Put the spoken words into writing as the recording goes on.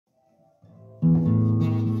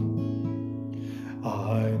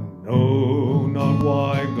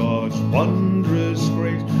why God's wondrous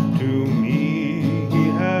grace to me he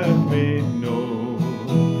hath made known,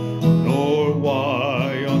 nor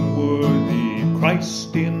why unworthy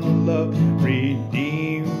Christ in love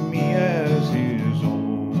redeemed me as his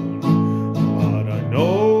own. But I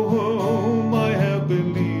know whom I have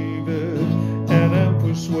believed, and am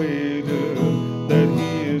persuaded that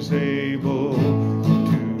he is able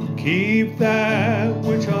to keep that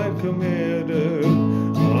which I've committed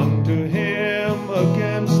unto him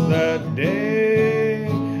against that day.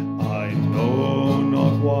 I know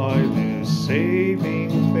not why this saving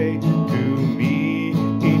faith to me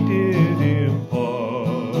he did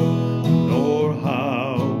impart, nor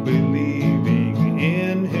how believing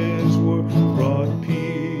in his word brought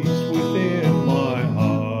peace within my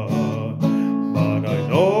heart. But I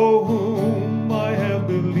know whom I have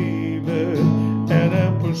believed, and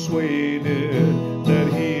am persuaded that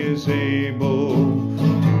he is able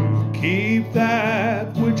to keep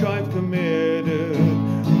that which I've committed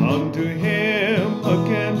unto him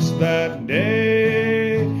against that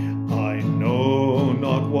day. I know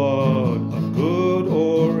not what a good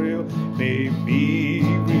or ill may be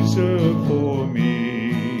reserved for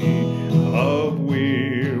me, of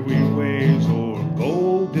weary ways or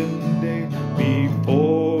golden days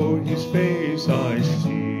before his face I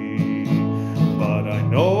see. But I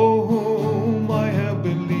know whom I have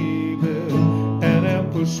believed, and am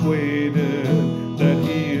persuaded that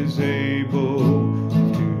he is able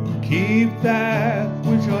to keep that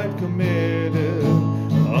which I've committed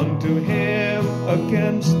unto him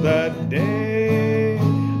against that day.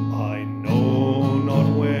 I know not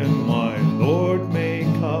when my Lord may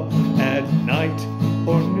come, at night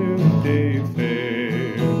or noonday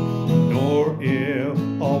fair, nor if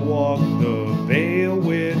I'll walk the vale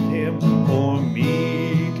with him or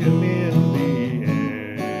meet him in the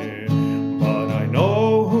air. But I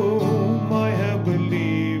know whom I have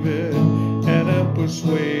believed, and am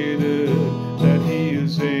persuaded that he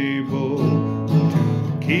is able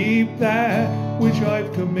to keep that which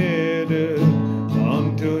I've committed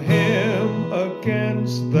unto him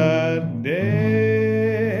against that